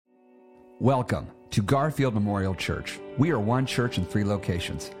Welcome to Garfield Memorial Church. We are one church in 3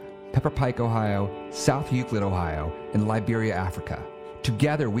 locations: Pepper Pike, Ohio, South Euclid, Ohio, and Liberia, Africa.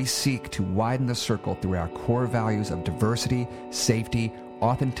 Together, we seek to widen the circle through our core values of diversity, safety,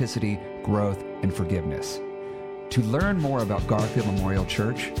 authenticity, growth, and forgiveness. To learn more about Garfield Memorial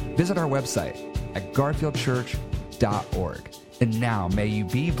Church, visit our website at garfieldchurch.org. And now, may you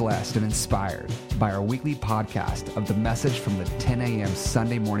be blessed and inspired by our weekly podcast of the message from the 10 a.m.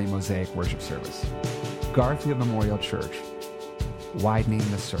 Sunday morning Mosaic worship service. Garfield Memorial Church, widening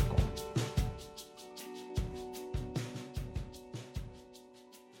the circle.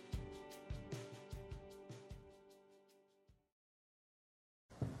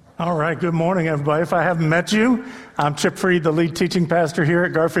 All right, good morning, everybody. If I haven't met you, I'm Chip Freed, the lead teaching pastor here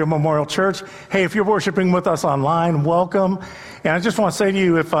at Garfield Memorial Church. Hey, if you're worshiping with us online, welcome. And I just want to say to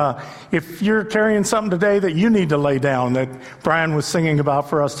you, if you're carrying something today that you need to lay down, that Brian was singing about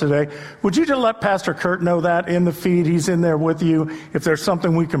for us today, would you just let Pastor Kurt know that in the feed? He's in there with you. If there's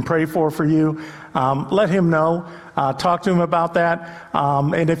something we can pray for you, let him know. Talk to him about that.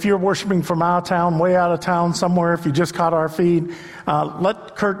 And if you're worshiping from out of town, way out of town somewhere, if you just caught our feed,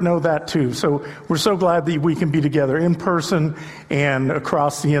 let Kurt know that too. So we're so glad that we can be together in person and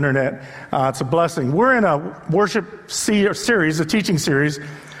across the internet. It's a blessing. We're in a worship series, a teaching series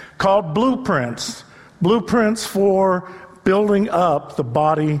called Blueprints. Blueprints for building up the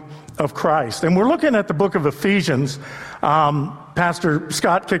body of Christ. And we're looking at the book of Ephesians. Pastor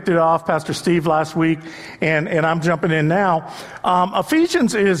Scott kicked it off, Pastor Steve last week, and I'm jumping in now.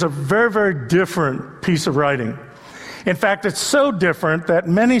 Ephesians is a very, very different piece of writing. In fact, it's so different that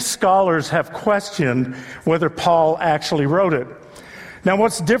many scholars have questioned whether Paul actually wrote it. Now,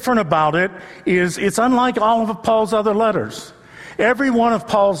 what's different about it is it's unlike all of Paul's other letters. Every one of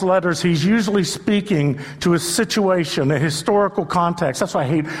Paul's letters, he's usually speaking to a situation, a historical context. That's why I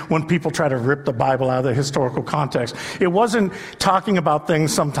hate when people try to rip the Bible out of the historical context. It wasn't talking about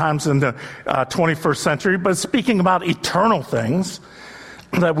things sometimes in the 21st century, but speaking about eternal things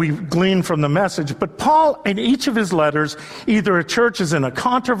that we glean from the message. But Paul, in each of his letters, either a church is in a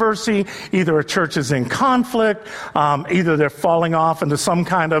controversy, either a church is in conflict, either they're falling off into some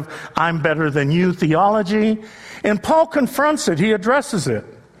kind of I'm better than you theology. And Paul confronts it. He addresses it.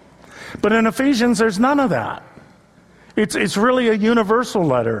 But in Ephesians, there's none of that. It's really a universal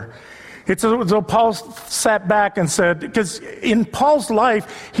letter. It's as though Paul sat back and said, because in Paul's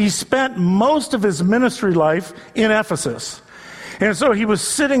life, he spent most of his ministry life in Ephesus. And so he was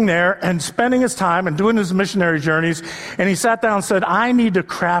sitting there and spending his time and doing his missionary journeys, and he sat down and said, I need to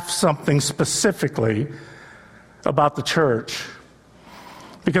craft something specifically about the church.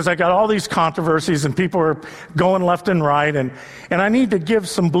 Because I got all these controversies and people are going left and right, and I need to give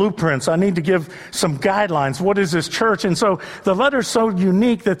some blueprints. I need to give some guidelines. What is this church? And so the letter's so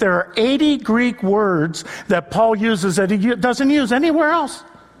unique that there are 80 Greek words that Paul uses that he doesn't use anywhere else,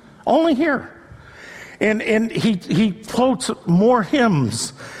 only here. And he quotes more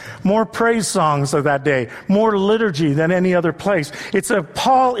hymns, more praise songs of that day, more liturgy than any other place.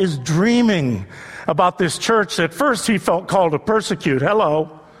 Paul is dreaming about this church. At first he felt called to persecute.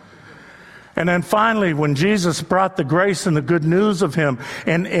 Hello. And then finally, when Jesus brought the grace and the good news of him,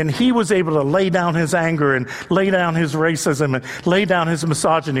 and he was able to lay down his anger and lay down his racism and lay down his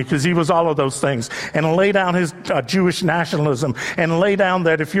misogyny, because he was all of those things, and lay down his Jewish nationalism, and lay down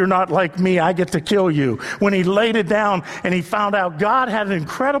that if you're not like me, I get to kill you. When he laid it down and he found out God had an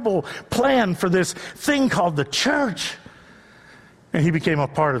incredible plan for this thing called the church, and he became a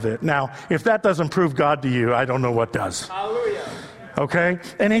part of it. Now, if that doesn't prove God to you, I don't know what does. Hallelujah. Okay?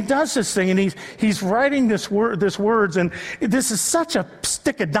 And he does this thing, and he's writing these words, and this is such a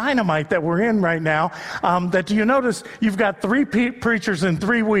stick of dynamite that we're in right now, that do you notice you've got 3 preachers in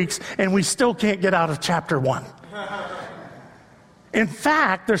 3 weeks, and we still can't get out of chapter 1. In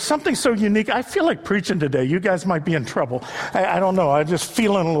fact, there's something so unique. I feel like preaching today. You guys might be in trouble. I don't know. I'm just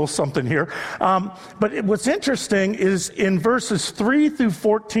feeling a little something here. But what's interesting is in verses 3 through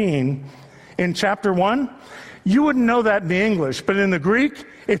 14 in chapter 1, you wouldn't know that in the English, but in the Greek,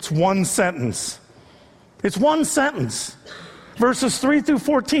 it's one sentence. It's one sentence. Verses 3 through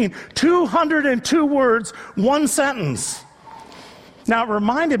 14, 202 words, one sentence. Now, it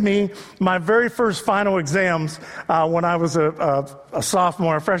reminded me my very first final exams when I was a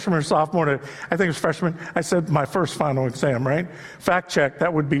sophomore, a freshman or sophomore. I think it was freshman. I said my first final exam, right? Fact check,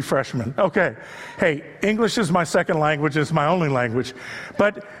 that would be freshman. Okay. Hey, English is my second language. It's my only language.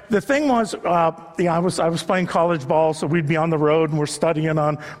 But the thing was, I was playing college ball, so we'd be on the road, and we're studying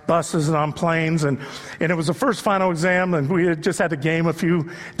on buses and on planes. And it was the first final exam, and we had just had a game a few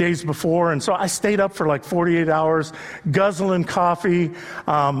days before. And so I stayed up for like 48 hours, guzzling coffee,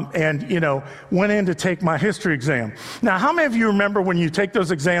 party, and, went in to take my history exam. Now, how many of you remember when you take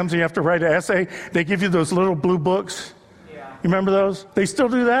those exams and you have to write an essay, they give you those little blue books? Yeah. You remember those? They still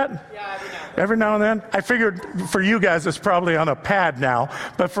do that? Yeah, every now and then. I figured for you guys it's probably on a pad now,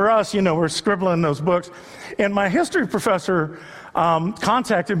 but for us, we're scribbling those books. And my history professor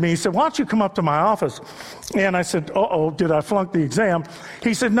contacted me. He said, why don't you come up to my office? And I said, did I flunk the exam?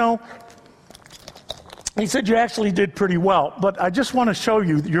 He said, no. He said, you actually did pretty well, but I just want to show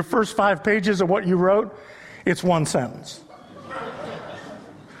you your first 5 pages of what you wrote. It's one sentence.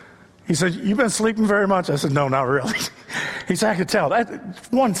 He said, you've been sleeping very much? I said, no, not really. He said, I could tell.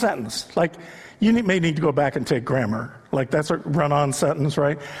 That's one sentence. Like, you may need to go back and take grammar. Like, that's a run-on sentence,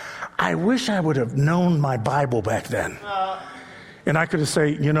 right? I wish I would have known my Bible back then. And I could have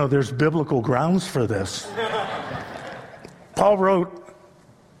said, there's biblical grounds for this. Paul wrote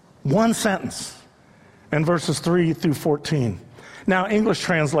one sentence in verses 3 through 14. Now, English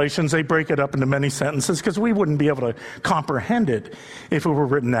translations, they break it up into many sentences because we wouldn't be able to comprehend it if it were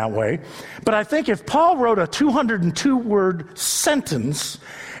written that way. But I think if Paul wrote a 202-word sentence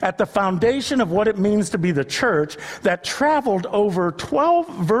at the foundation of what it means to be the church that traveled over 12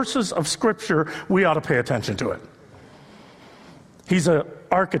 verses of Scripture, we ought to pay attention to it. He's an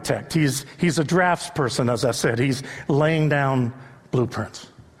architect. He's a draftsperson, as I said. He's laying down blueprints.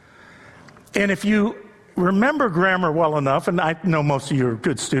 And if you remember grammar well enough, and I know most of you are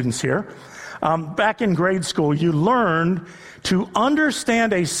good students here, back in grade school, you learned to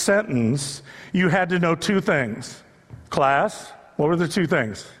understand a sentence, you had to know 2 things. Class, what were the 2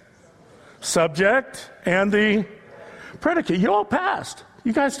 things? Subject and the predicate. You all passed.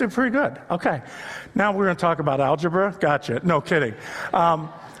 You guys did pretty good. Okay. Now we're going to talk about algebra. Gotcha. No kidding.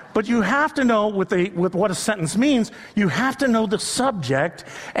 But you have to know with what a sentence means, you have to know the subject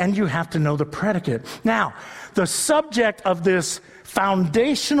and you have to know the predicate. Now, the subject of this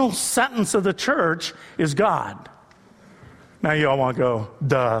foundational sentence of the church is God. Now you all want to go,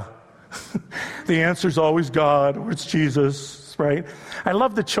 duh. The answer is always God or it's Jesus, right? I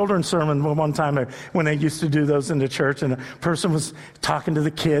love the children's sermon one time when they used to do those in the church, and a person was talking to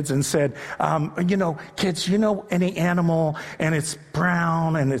the kids and said, kids, any animal and it's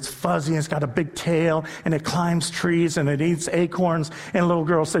brown and it's fuzzy and it's got a big tail and it climbs trees and it eats acorns? And a little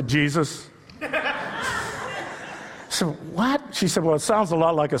girl said, Jesus. So what? She said, well, it sounds a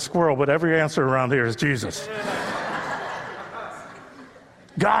lot like a squirrel, but every answer around here is Jesus.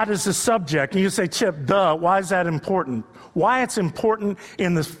 God is the subject. And you say, Chip, duh, why is that important? Why it's important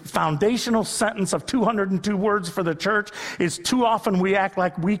in the foundational sentence of 202 words for the church is too often we act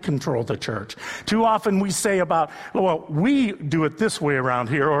like we control the church. Too often we say about, well, we do it this way around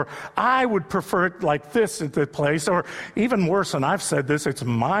here, or I would prefer it like this at the place, or even worse, and I've said this, it's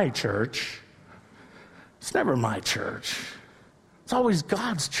my church. It's never my church. It's always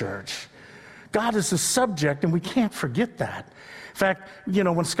God's church. God is the subject, and we can't forget that. In fact,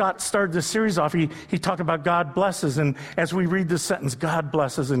 when Scott started this series off, he talked about God blesses, and as we read this sentence, God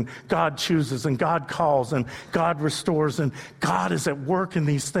blesses, and God chooses, and God calls, and God restores, and God is at work in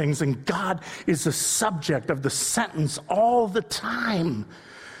these things, and God is the subject of the sentence all the time.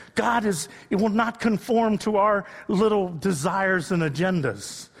 It will not conform to our little desires and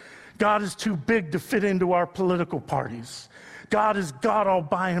agendas. God is too big to fit into our political parties. God is God all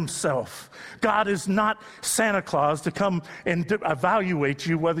by himself. God is not Santa Claus to come and evaluate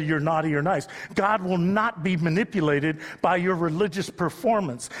you whether you're naughty or nice. God will not be manipulated by your religious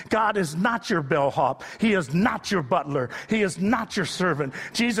performance. God is not your bellhop. He is not your butler. He is not your servant.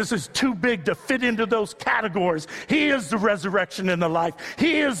 Jesus is too big to fit into those categories. He is the resurrection and the life.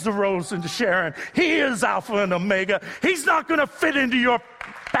 He is the rose and the Sharon. He is Alpha and Omega. He's not going to fit into your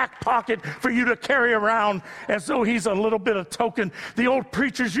back pocket for you to carry around as though he's a little bit of token. The old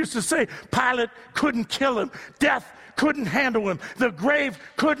preachers used to say Pilate couldn't kill him. Death couldn't handle him. The grave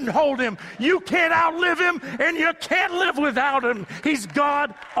couldn't hold him. You can't outlive him, and you can't live without him. He's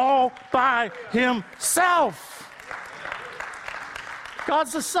God all by himself.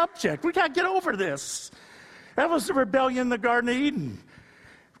 God's the subject. We got to get over this. That was the rebellion in the Garden of Eden.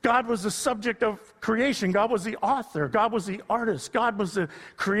 God was the subject of creation. God was the author. God was the artist. God was the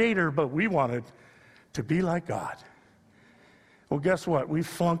creator, but we wanted to be like God. Well, guess what? We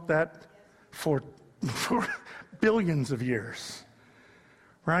flunked that for billions of years,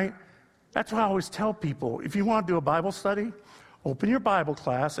 right? That's why I always tell people, if you want to do a Bible study, open your Bible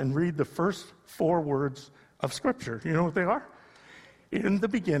class and read the first 4 words of Scripture. You know what they are? In the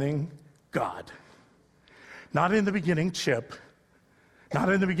beginning, God. Not in the beginning, Chip. Not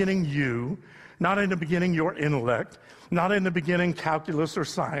in the beginning, you. Not in the beginning, your intellect. Not in the beginning, calculus or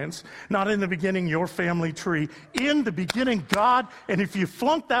science. Not in the beginning, your family tree. In the beginning, God. And if you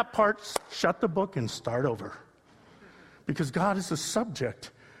flunk that part, shut the book and start over. Because God is the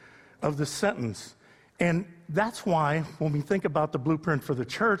subject of the sentence. And that's why when we think about the blueprint for the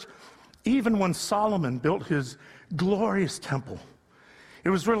church, even when Solomon built his glorious temple, it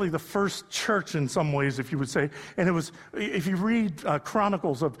was really the first church in some ways, if you would say. And it was, if you read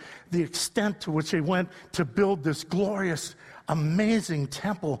Chronicles of the extent to which they went to build this glorious, amazing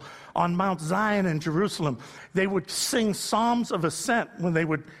temple on Mount Zion in Jerusalem, they would sing psalms of ascent when they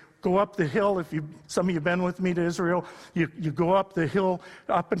would go up the hill. If some of you have been with me to Israel, you go up the hill,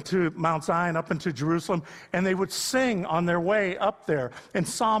 up into Mount Zion, up into Jerusalem, and they would sing on their way up there. And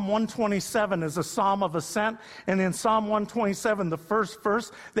Psalm 127 is a psalm of ascent. And in Psalm 127, the first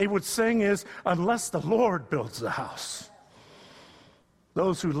verse they would sing is, unless the Lord builds the house,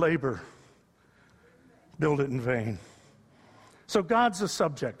 those who labor build it in vain. So God's the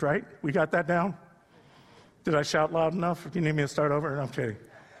subject, right? We got that down? Did I shout loud enough? If you need me to start over, I'm kidding.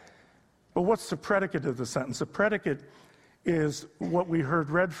 But what's the predicate of the sentence? The predicate is what we heard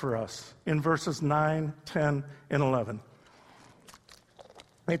read for us in verses 9, 10, and 11.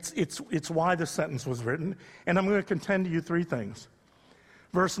 It's why the sentence was written, and I'm going to contend to you three things.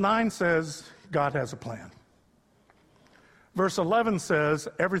 Verse 9 says, God has a plan. Verse 11 says,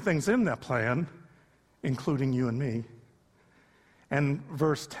 everything's in that plan, including you and me. And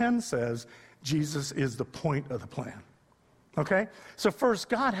verse 10 says, Jesus is the point of the plan. Okay? So first,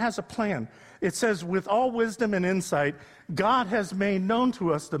 God has a plan. It says, with all wisdom and insight, God has made known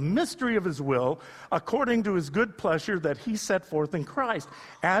to us the mystery of his will according to his good pleasure that he set forth in Christ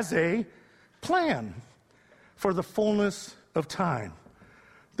as a plan for the fullness of time.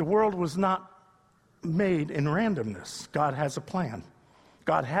 The world was not made in randomness. God has a plan.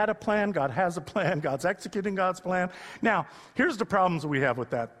 God had a plan. God has a plan. God's executing God's plan. Now, here's the problems we have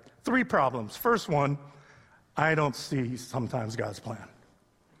with that. 3 problems. First one, I don't see sometimes God's plan.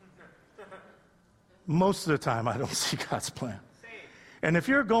 Most of the time, I don't see God's plan. And if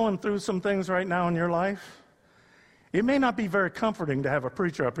you're going through some things right now in your life, it may not be very comforting to have a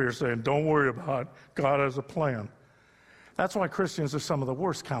preacher up here saying, don't worry about it. God has a plan. That's why Christians are some of the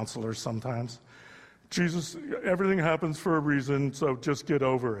worst counselors sometimes. Jesus, everything happens for a reason, so just get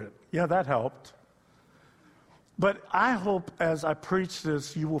over it. Yeah, that helped. But I hope as I preach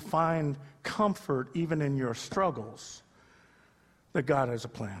this, you will find comfort even in your struggles that God has a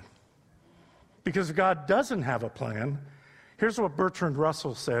plan. Because if God doesn't have a plan, here's what Bertrand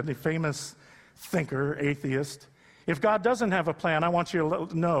Russell said, a famous thinker, atheist. If God doesn't have a plan, I want you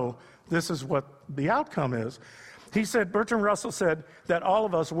to know this is what the outcome is. He said, Bertrand Russell said that all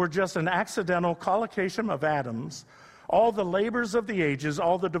of us were just an accidental collocation of atoms. All the labors of the ages,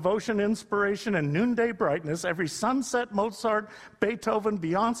 all the devotion, inspiration, and noonday brightness, every sunset, Mozart, Beethoven,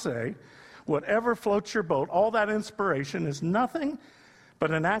 Beyonce, whatever floats your boat, all that inspiration is nothing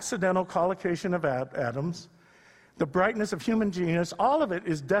but an accidental collocation of atoms. The brightness of human genius, all of it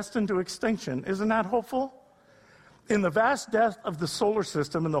is destined to extinction. Isn't that hopeful? In the vast depth of the solar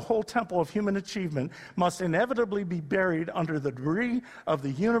system and the whole temple of human achievement must inevitably be buried under the debris of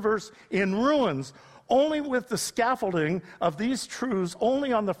the universe in ruins. Only with the scaffolding of these truths,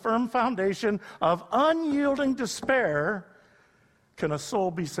 only on the firm foundation of unyielding despair, can a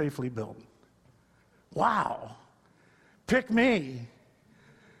soul be safely built. Wow. Pick me.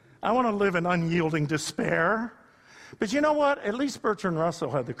 I want to live in unyielding despair. But you know what? At least Bertrand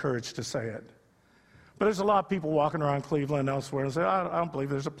Russell had the courage to say it. But there's a lot of people walking around Cleveland and elsewhere and say, I don't believe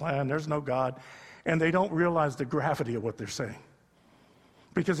there's a plan, there's no God. And they don't realize the gravity of what they're saying.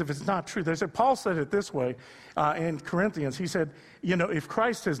 Because if it's not true, they said, Paul said it this way in Corinthians. He said, you know, if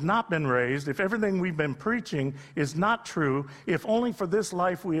Christ has not been raised, if everything we've been preaching is not true, if only for this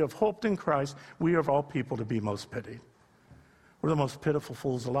life we have hoped in Christ, we are of all people to be most pitied. We're the most pitiful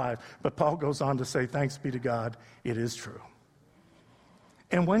fools alive. But Paul goes on to say, thanks be to God, it is true.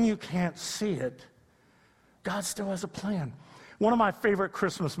 And when you can't see it, God still has a plan. One of my favorite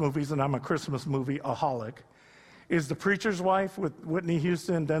Christmas movies, and I'm a Christmas movie-aholic, is The Preacher's Wife with Whitney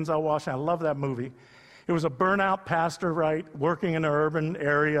Houston and Denzel Washington. I love that movie. It was a burnout pastor, right, working in an urban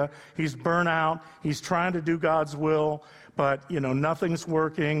area. He's burnt out. He's trying to do God's will, but, you know, nothing's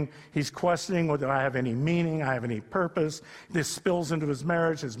working. He's questioning whether I have any meaning, I have any purpose. This spills into his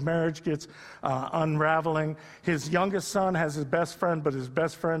marriage. His marriage gets unraveling. His youngest son has his best friend, but his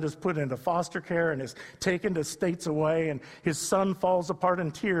best friend is put into foster care and is taken to states away, and his son falls apart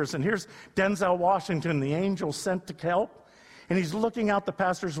in tears. And here's Denzel Washington, the angel sent to help. And he's looking out the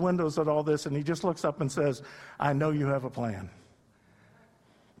pastor's windows at all this, and he just looks up and says, I know you have a plan.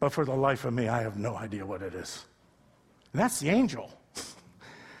 But for the life of me, I have no idea what it is. And that's the angel.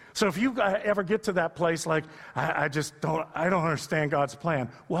 So if you ever get to that place like, I don't understand God's plan,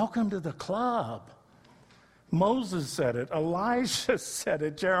 welcome to the club. Moses said it, Elijah said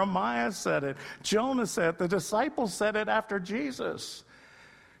it, Jeremiah said it, Jonah said it, the disciples said it after Jesus.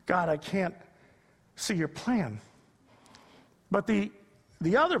 God, I can't see your plan. But the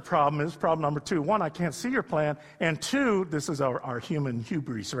other problem is problem number two. One, I can't see your plan. And two, this is our human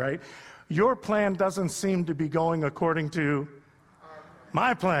hubris, right? Your plan doesn't seem to be going according to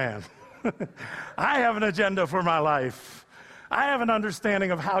my plan. I have an agenda for my life. I have an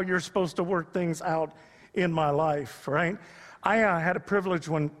understanding of how you're supposed to work things out in my life, right? I had a privilege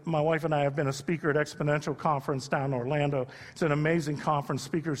when my wife and I have been a speaker at Exponential Conference down in Orlando. It's an amazing conference.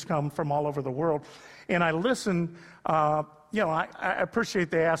 Speakers come from all over the world. And I listen, I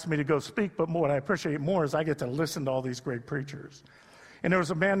appreciate they asked me to go speak, but what I appreciate more is I get to listen to all these great preachers. And there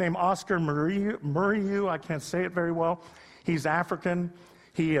was a man named Oscar Muriu. I can't say it very well. He's African.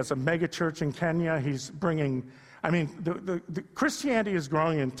 He has a mega church in Kenya. He's bringing, the Christianity is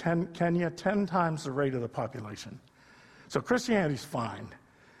growing in Kenya 10 times the rate of the population. So Christianity's fine.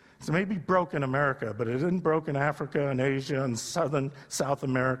 It's maybe broke in America, but it isn't broke in Africa and Asia and South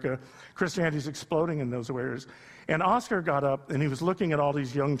America. Christianity's exploding in those areas. And Oscar got up and he was looking at all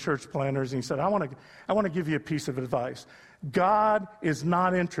these young church planners and he said, I want to give you a piece of advice. God is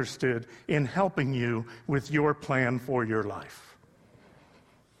not interested in helping you with your plan for your life.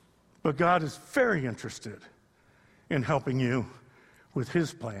 But God is very interested in helping you with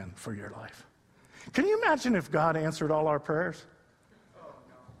his plan for your life. Can you imagine if God answered all our prayers?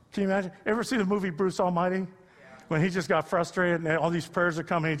 Can you imagine? Ever see the movie Bruce Almighty? When he just got frustrated and all these prayers are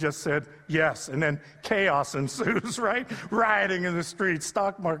coming, he just said yes. And then chaos ensues, right? Rioting in the streets,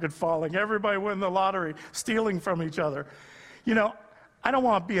 stock market falling, everybody winning the lottery, stealing from each other. You know, I don't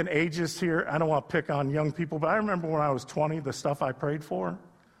want to be an ageist here. I don't want to pick on young people, but I remember when I was 20, the stuff I prayed for.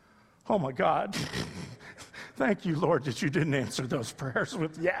 Oh my God. Thank you, Lord, that you didn't answer those prayers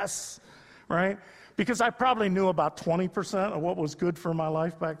with yes, right? Because I probably knew about 20% of what was good for my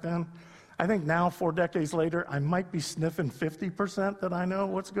life back then. I think now, 4 decades later, I might be sniffing 50% that I know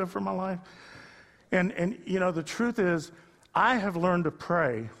what's good for my life. And you know, the truth is, I have learned to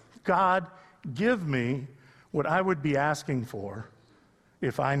pray, God, give me what I would be asking for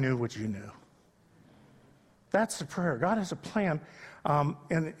if I knew what you knew. That's the prayer. God has a plan.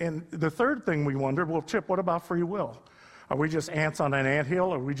 And the third thing we wonder, well, Chip, what about free will? Are we just ants on an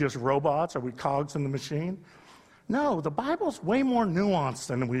anthill? Are we just robots? Are we cogs in the machine? No, the Bible's way more nuanced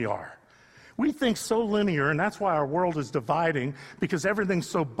than we are. We think so linear, and that's why our world is dividing, because everything's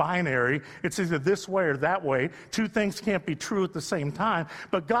so binary. It's either this way or that way. Two things can't be true at the same time.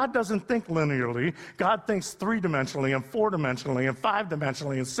 But God doesn't think linearly. God thinks 3-dimensionally and 4-dimensionally and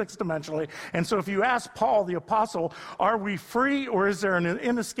 5-dimensionally and 6-dimensionally. And so if you ask Paul, the apostle, are we free or is there an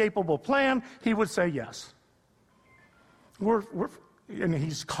inescapable plan? He would say yes. And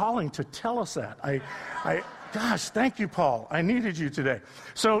he's calling to tell us that. Gosh, thank you, Paul. I needed you today.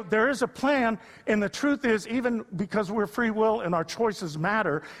 So there is a plan, and the truth is, even because we're free will and our choices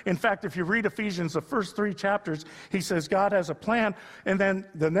matter, in fact, if you read Ephesians, the first 3 chapters, he says God has a plan, and then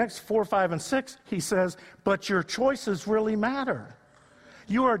the next 4, 5, and 6, he says, but your choices really matter.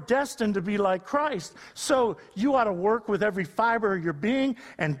 You are destined to be like Christ. So you ought to work with every fiber of your being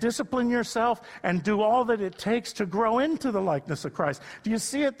and discipline yourself and do all that it takes to grow into the likeness of Christ. Do you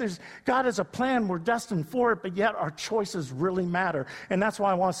see it? God has a plan. We're destined for it, but yet our choices really matter. And that's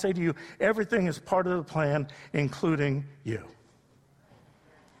why I want to say to you, everything is part of the plan, including you.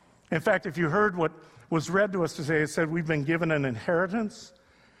 In fact, if you heard what was read to us today, it said we've been given an inheritance.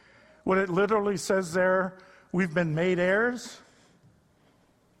 What it literally says there, we've been made heirs,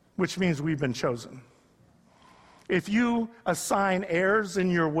 which means we've been chosen. If you assign heirs in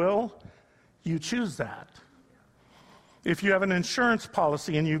your will, you choose that. If you have an insurance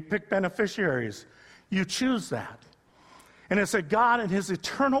policy and you pick beneficiaries, you choose that. And it's that God in his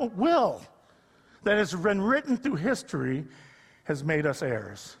eternal will that has been written through history has made us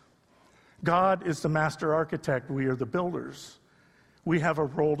heirs. God is the master architect. We are the builders. We have a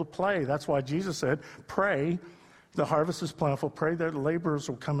role to play. That's why Jesus said, pray. The harvest is plentiful. Pray that laborers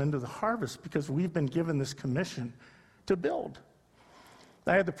will come into the harvest, because we've been given this commission to build.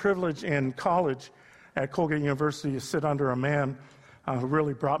 I had the privilege in college at Colgate University to sit under a man who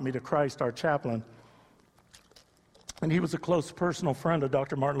really brought me to Christ, our chaplain. And he was a close personal friend of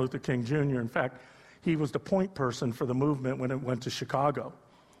Dr. Martin Luther King Jr. In fact, he was the point person for the movement when it went to Chicago.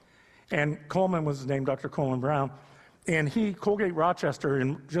 And Coleman was named Dr. Coleman Brown. And Colgate Rochester,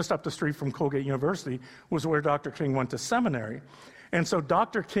 and just up the street from Colgate University, was where Dr. King went to seminary. And so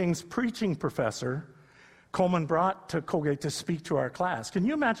Dr. King's preaching professor, Coleman brought to Colgate to speak to our class. Can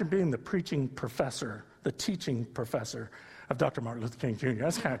you imagine being the preaching professor, the teaching professor of Dr. Martin Luther King Jr.?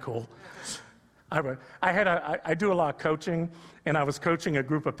 That's kind of cool. I do a lot of coaching, and I was coaching a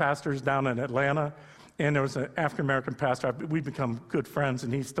group of pastors down in Atlanta, and there was an African-American pastor. We've become good friends,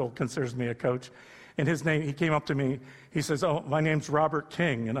 and he still considers me a coach. And he came up to me, he says, "Oh, my name's Robert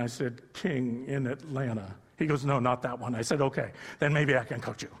King." And I said, "King in Atlanta." He goes, "No, not that one." I said, "Okay, then maybe I can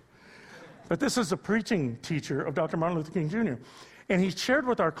coach you." But this is a preaching teacher of Dr. Martin Luther King Jr. And he shared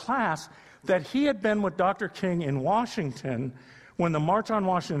with our class that he had been with Dr. King in Washington when the March on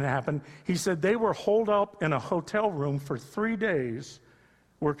Washington happened. He said they were holed up in a hotel room for 3 days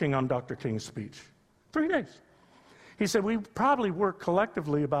working on Dr. King's speech. 3 days. He said, we probably worked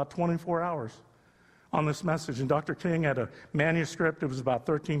collectively about 24 hours on this message. And Dr. King had a manuscript. It was about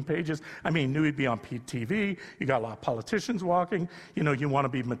 13 pages. I mean, he knew he'd be on TV. You got a lot of politicians walking. You know, you want to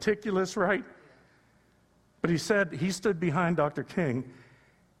be meticulous, right? But he said he stood behind Dr. King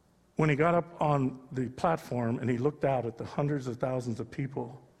when he got up on the platform and he looked out at the hundreds of thousands of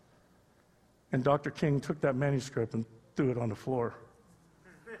people. And Dr. King took that manuscript and threw it on the floor.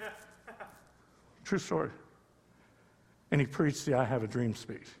 True story. And he preached the I Have a Dream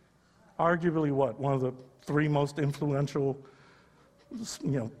speech. Arguably one of the 3 most influential,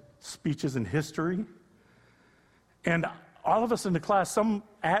 speeches in history. And all of us in the class,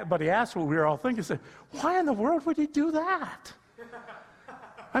 somebody asked what we were all thinking, said, "Why in the world would he do that?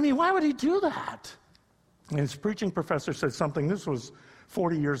 I mean, why would he do that?" And his preaching professor said something, this was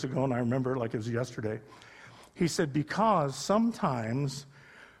 40 years ago, and I remember it like it was yesterday. He said, "Because sometimes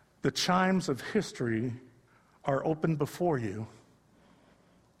the chimes of history are open before you,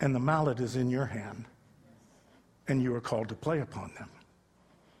 and the mallet is in your hand, and you are called to play upon them."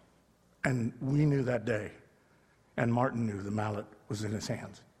 And we knew that day, and Martin knew the mallet was in his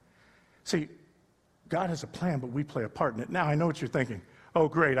hands. See, God has a plan, but we play a part in it. Now, I know what you're thinking. Oh,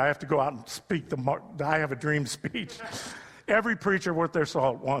 great, I have to go out and speak the I Have a Dream speech. Every preacher worth their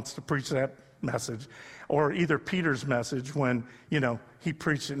salt wants to preach that message, or either Peter's message when, he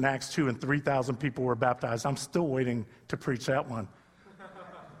preached it in Acts 2 and 3,000 people were baptized. I'm still waiting to preach that one.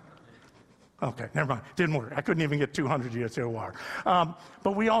 Okay, never mind. Didn't work. I couldn't even get 200 years to a water.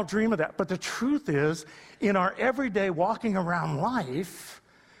 But we all dream of that. But the truth is, in our everyday walking around life,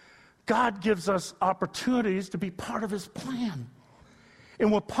 God gives us opportunities to be part of his plan.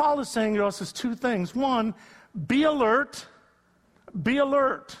 And what Paul is saying to us is 2 things. One, be alert. Be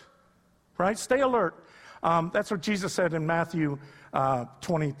alert. Right? Stay alert. That's what Jesus said in Matthew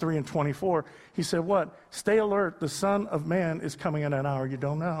 23 and 24. He said, what? Stay alert. The Son of Man is coming in an hour you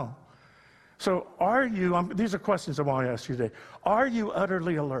don't know. So are you, these are questions I want to ask you today. Are you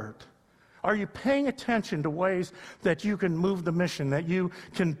utterly alert? Are you paying attention to ways that you can move the mission, that you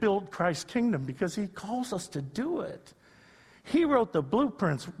can build Christ's kingdom? Because he calls us to do it. He wrote the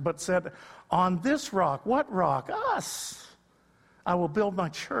blueprints, but said, on this rock, what rock? Us. I will build my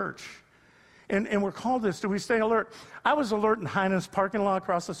church. And we're called this. Do we stay alert? I was alert in Heinen's parking lot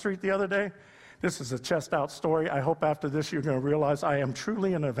across the street the other day. This is a chest-out story. I hope after this you're going to realize I am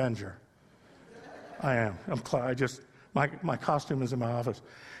truly an Avenger. I am. My costume is in my office,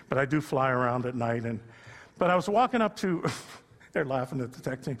 but I do fly around at night. But I was walking up to, they're laughing at the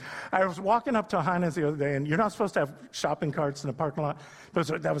tech team. I was walking up to Heinen's the other day, and you're not supposed to have shopping carts in the parking lot.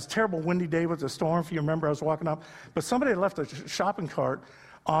 But that was a terrible windy day with a storm, if you remember. I was walking up, but somebody had left a shopping cart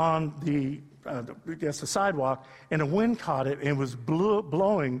on the sidewalk, and the wind caught it and was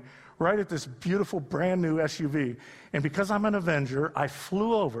blowing right at this beautiful brand new SUV. And because I'm an Avenger, I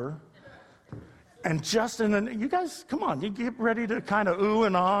flew over. And you guys, come on, you get ready to kind of ooh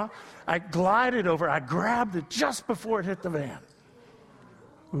and ah. I glided over, I grabbed it just before it hit the van.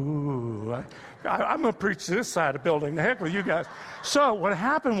 Ooh, I'm going to preach this side of the building. The heck with you guys. So what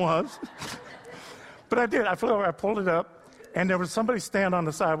happened was, but I did, I flew over, I pulled it up, and there was somebody stand on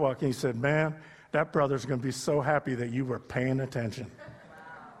the sidewalk, and he said, man, that brother's going to be so happy that you were paying attention.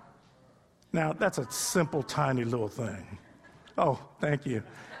 Now, that's a simple, tiny little thing. Oh, thank you.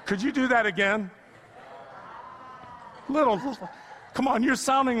 Could you do that again? Little, come on, you're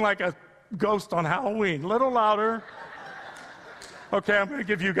sounding like a ghost on Halloween. Little louder. Okay, I'm going to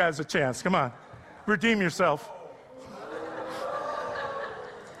give you guys a chance. Come on, redeem yourself.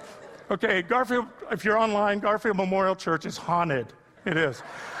 Okay, Garfield, if you're online, Garfield Memorial Church is haunted. It is.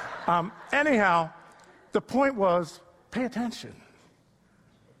 Anyhow, the point was, pay attention.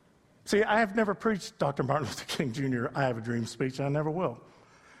 See, I have never preached Dr. Martin Luther King Jr. I Have a Dream speech, and I never will.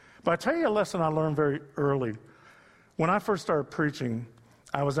 But I tell you a lesson I learned very early. When I first started preaching,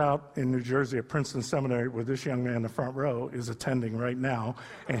 I was out in New Jersey at Princeton Seminary where this young man in the front row is attending right now,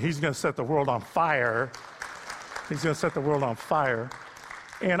 and he's going to set the world on fire. He's going to set the world on fire.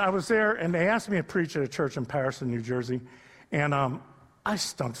 And I was there, and they asked me to preach at a church in Patterson, New Jersey, and I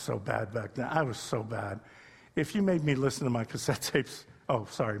stunk so bad back then. I was so bad. If you made me listen to my cassette tapes,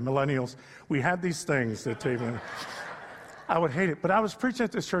 millennials, we had these things that tape. I would hate it. But I was preaching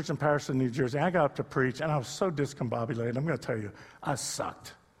at this church in Patterson, New Jersey. I got up to preach, and I was so discombobulated. I'm going to tell you, I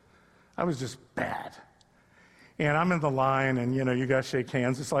sucked. I was just bad. And I'm in the line, and, you got to shake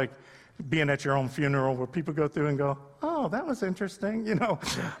hands. It's like being at your own funeral where people go through and go, oh, that was interesting,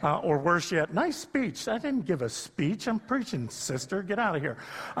 or worse yet, nice speech. I didn't give a speech. I'm preaching, sister. Get out of here.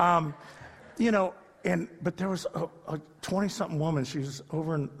 But there was a 20-something woman. She was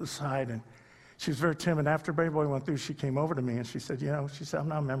over on the side, and she was very timid. After Baby Boy went through, she came over to me, and she said, I'm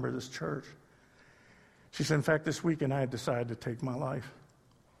not a member of this church. She said, in fact, this weekend I had decided to take my life.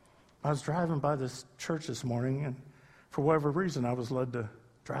 I was driving by this church this morning, and for whatever reason, I was led to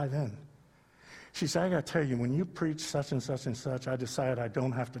drive in. She said, I got to tell you, when you preach such and such and such, I decided I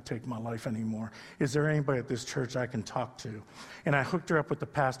don't have to take my life anymore. Is there anybody at this church I can talk to? And I hooked her up with the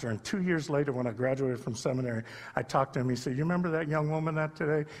pastor. And 2 years later, when I graduated from seminary, I talked to him. He said, you remember that young woman that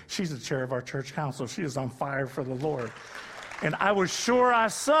today? She's the chair of our church council. She is on fire for the Lord. And I was sure I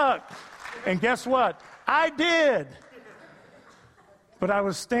sucked. And guess what? I did. But I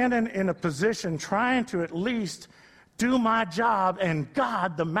was standing in a position trying to at least do my job, and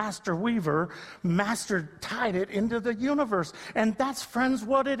God, the master weaver, tied it into the universe. And that's, friends,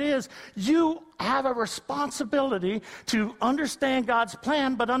 what it is. You have a responsibility to understand God's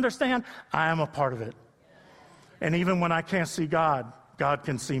plan, but understand I am a part of it. And even when I can't see God, God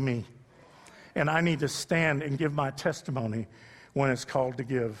can see me. And I need to stand and give my testimony when it's called to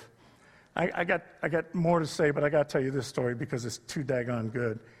give. I got more to say, but I got to tell you this story because it's too daggone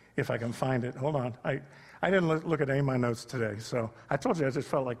good. If I can find it. Hold on. I didn't look at any of my notes today, so I told you I just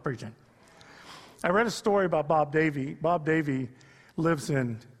felt like preaching. I read a story about Bob Davey. Bob Davey lives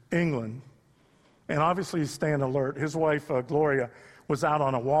in England, and obviously he's staying alert. His wife, Gloria, was out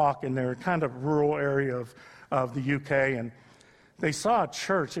on a walk in their kind of rural area of the UK, and they saw a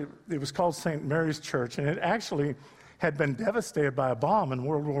church. It was called St. Mary's Church, and it actually had been devastated by a bomb in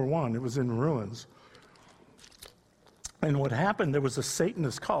World War I. It was in ruins. And what happened, there was a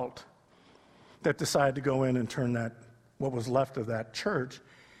Satanist cult that decided to go in and turn what was left of that church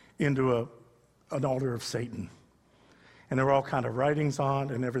into an altar of Satan. And there were all kind of writings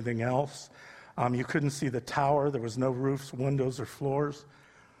on and everything else. You couldn't see the tower. There was no roofs, windows, or floors.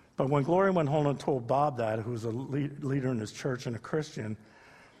 But when Gloria went home and told Bob that, who was a leader in his church and a Christian,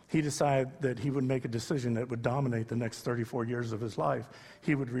 he decided that he would make a decision that would dominate the next 34 years of his life.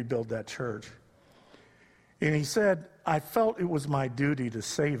 He would rebuild that church. And he said, I felt it was my duty to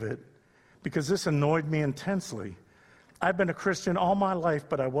save it because this annoyed me intensely. I've been a Christian all my life,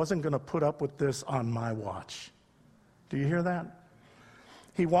 but I wasn't going to put up with this on my watch. Do you hear that?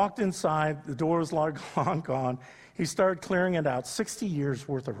 He walked inside. The door was long gone. He started clearing it out, 60 years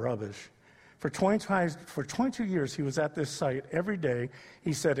worth of rubbish. For 22 years, he was at this site every day,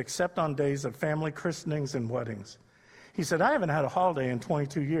 he said, except on days of family christenings and weddings. He said, I haven't had a holiday in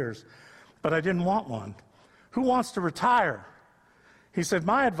 22 years, but I didn't want one. Who wants to retire? He said,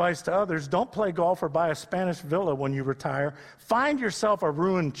 my advice to others, don't play golf or buy a Spanish villa when you retire. Find yourself a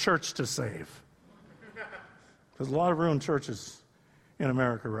ruined church to save. There's a lot of ruined churches in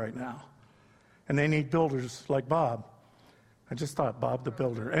America right now. And they need builders like Bob. I just thought Bob the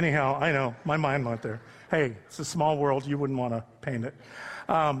Builder. Anyhow, I know, my mind went there. Hey, it's a small world. You wouldn't want to paint it.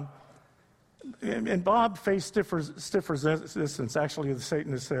 And Bob faced stiff resistance. Actually, the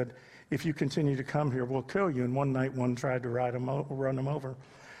Satanist said, if you continue to come here, we'll kill you. And one night, one tried to run him over.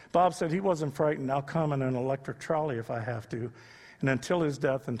 Bob said he wasn't frightened. I'll come in an electric trolley if I have to. And until his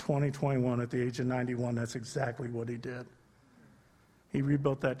death in 2021 at the age of 91, that's exactly what he did. He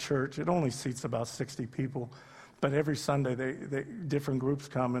rebuilt that church. It only seats about 60 people. But every Sunday, different groups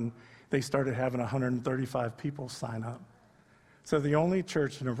come, and they started having 135 people sign up. So the only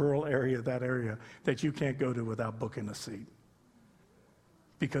church in a rural area, that you can't go to without booking a seat.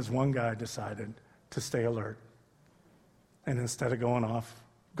 Because one guy decided to stay alert. And instead of going off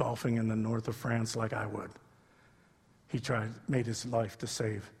golfing in the north of France like I would, he made his life to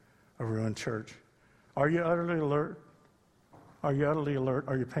save a ruined church. Are you utterly alert? Are you utterly alert?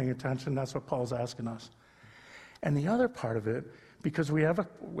 Are you paying attention? That's what Paul's asking us. And the other part of it, because we have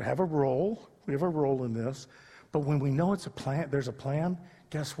a role in this, but when we know there's a plan,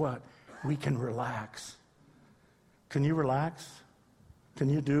 guess what? We can relax. Can you relax? Can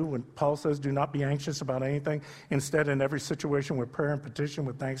you do when Paul says, do not be anxious about anything? Instead, in every situation with prayer and petition,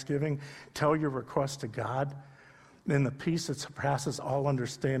 with thanksgiving, tell your request to God. Then the peace that surpasses all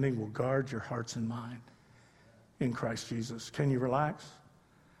understanding will guard your hearts and mind in Christ Jesus. Can you relax?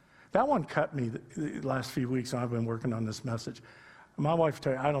 That one cut me the last few weeks. I've been working on this message. My wife will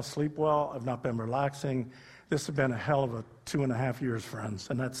tell you, I don't sleep well. I've not been relaxing. This has been a hell of a 2.5 years,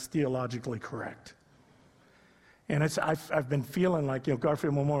 friends, and that's theologically correct. And I've been feeling like,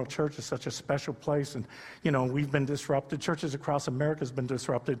 Garfield Memorial Church is such a special place, and, we've been disrupted. Churches across America has been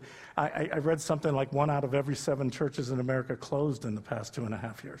disrupted. I read something like 1 out of every 7 churches in America closed in the past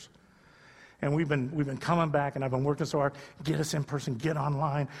 2.5 years. And we've been coming back, and I've been working so hard. Get us in person, get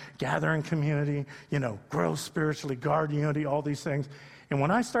online, gather in community, grow spiritually, guard unity, all these things. And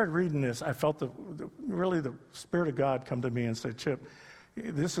when I started reading this, I felt really the Spirit of God come to me and say, Chip,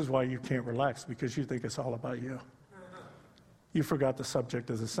 this is why you can't relax, because you think it's all about you. You forgot the subject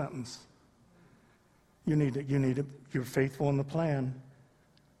of the sentence. You're faithful in the plan,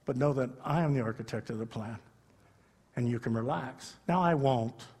 but know that I am the architect of the plan, and you can relax. Now, I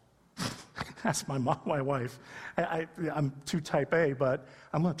won't. That's my wife. I'm too type A, but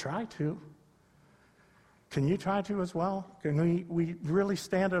I'm going to try to. Can you try to as well? Can we really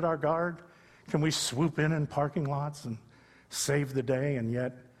stand at our guard? Can we swoop in parking lots and save the day and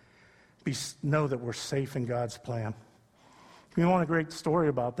yet know that we're safe in God's plan? If you want a great story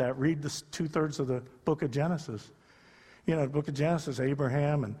about that, read the 2/3 of the book of Genesis. The book of Genesis,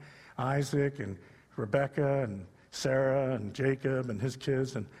 Abraham and Isaac and Rebekah and Sarah and Jacob and his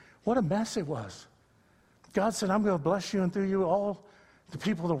kids, and what a mess it was. God said, I'm going to bless you, and through you all the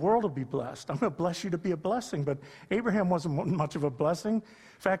people of the world will be blessed. I'm going to bless you to be a blessing. But Abraham wasn't much of a blessing. In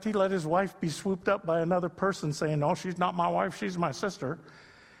fact, he let his wife be swooped up by another person saying, no, she's not my wife, she's my sister.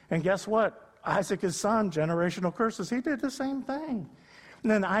 And guess what? Isaac, his son, generational curses, he did the same thing.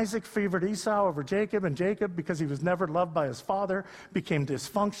 And then Isaac favored Esau over Jacob, and Jacob, because he was never loved by his father, became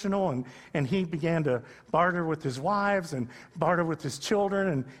dysfunctional, and he began to barter with his wives and barter with his children,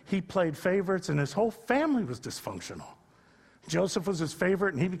 and he played favorites, and his whole family was dysfunctional. Joseph was his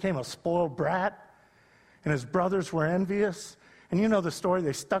favorite, and he became a spoiled brat, and his brothers were envious. And you know the story.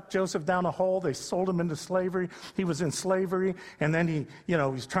 They stuck Joseph down a hole. They sold him into slavery. He was in slavery, and then he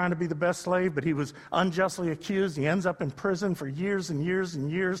was trying to be the best slave, but he was unjustly accused. He ends up in prison for years and years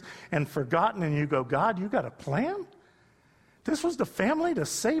and years and forgotten. And you go, God, you got a plan? This was the family to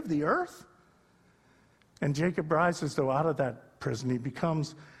save the earth? And Jacob rises, though, out of that prison. He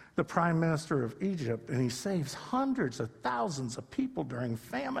becomes the prime minister of Egypt, and he saves hundreds of thousands of people during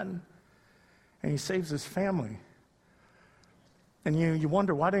famine. And he saves his family. And you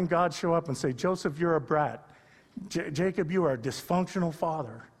wonder, why didn't God show up and say, Joseph, you're a brat. Jacob, you are a dysfunctional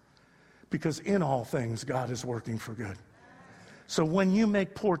father. Because in all things, God is working for good. So when you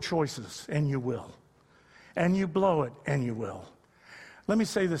make poor choices, and you will, and you blow it, and you will, let me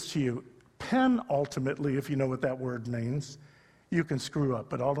say this to you. Ultimately, if you know what that word means, you can screw up,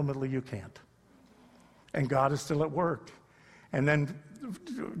 but ultimately you can't. And God is still at work. And then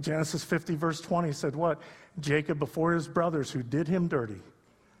Genesis 50, verse 20 said what? Jacob, before his brothers who did him dirty,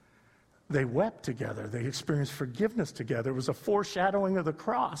 they wept together. They experienced forgiveness together. It was a foreshadowing of the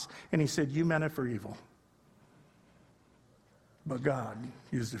cross. And he said, you meant it for evil. But God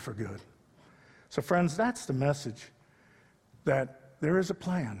used it for good. So friends, that's the message, that there is a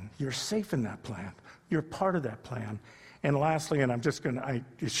plan. You're safe in that plan. You're part of that plan. And lastly, and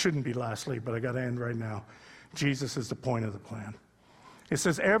it shouldn't be lastly, but I got to end right now. Jesus is the point of the plan. It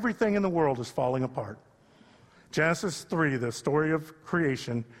says everything in the world is falling apart. Genesis 3, the story of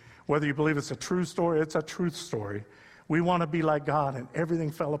creation, whether you believe it's a true story, it's a truth story. We want to be like God, and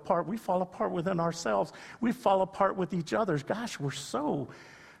everything fell apart. We fall apart within ourselves. We fall apart with each other. Gosh, we're so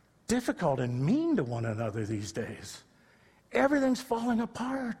difficult and mean to one another these days. Everything's falling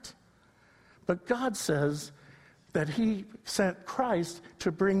apart. But God says that he sent Christ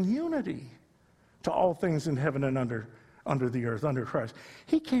to bring unity to all things in heaven and under the earth, under Christ.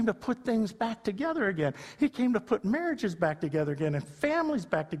 He came to put things back together again. He came to put marriages back together again, and families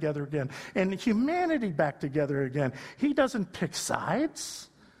back together again, and humanity back together again. He doesn't pick sides.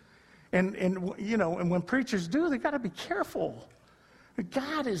 And when preachers do, they got to be careful.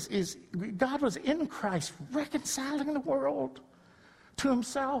 God was in Christ reconciling the world to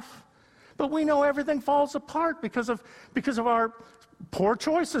himself. But we know everything falls apart because of our poor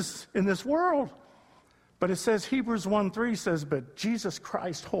choices in this world. But it says, Hebrews 1:3 says, but Jesus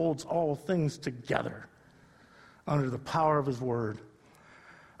Christ holds all things together under the power of his word.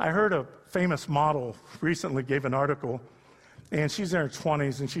 I heard a famous model recently gave an article, And she's in her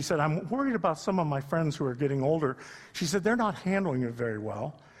 20s, and she said, I'm worried about some of my friends who are getting older. She said, they're not handling it very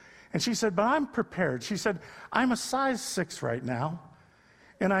well. And she said, but I'm prepared. She said, I'm a size 6 right now,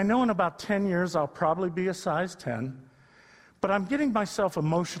 and I know in about 10 years I'll probably be a size 10, but I'm getting myself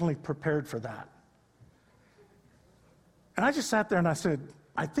emotionally prepared for that. And I just sat there and I said,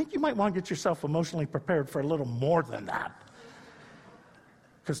 I think you might want to get yourself emotionally prepared for a little more than that,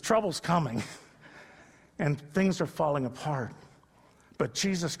 because trouble's coming. And things are falling apart. But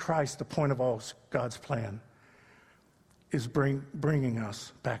Jesus Christ, the point of all God's plan, is bringing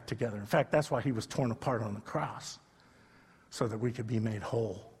us back together. In fact, that's why he was torn apart on the cross, so that we could be made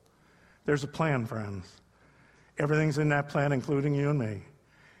whole. There's a plan, friends. Everything's in that plan, including you and me.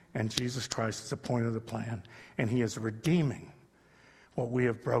 And Jesus Christ is the point of the plan. And he is redeeming what we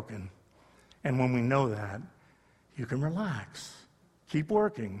have broken. And when we know that, you can relax. Keep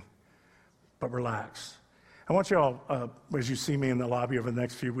working, but relax. I want you all, as you see me in the lobby over the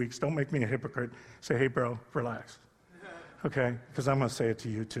next few weeks, don't make me a hypocrite. Say, hey, bro, relax. Okay? Because I'm going to say it to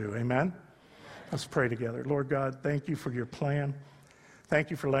you too. Amen? Let's pray together. Lord God, thank you for your plan.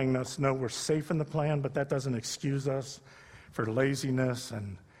 Thank you for letting us know we're safe in the plan, but that doesn't excuse us for laziness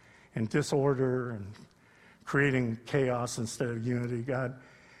and disorder and creating chaos instead of unity. God,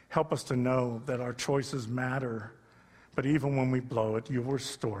 help us to know that our choices matter, but even when we blow it, you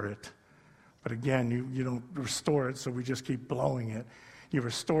restore it. But again, you don't restore it so we just keep blowing it. You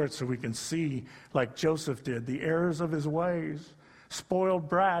restore it so we can see, like Joseph did, the errors of his ways. Spoiled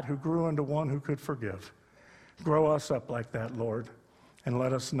brat who grew into one who could forgive. Grow us up like that, Lord, and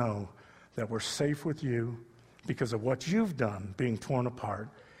let us know that we're safe with you because of what you've done, being torn apart.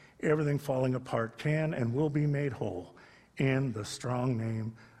 Everything falling apart can and will be made whole in the strong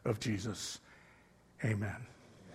name of Jesus. Amen.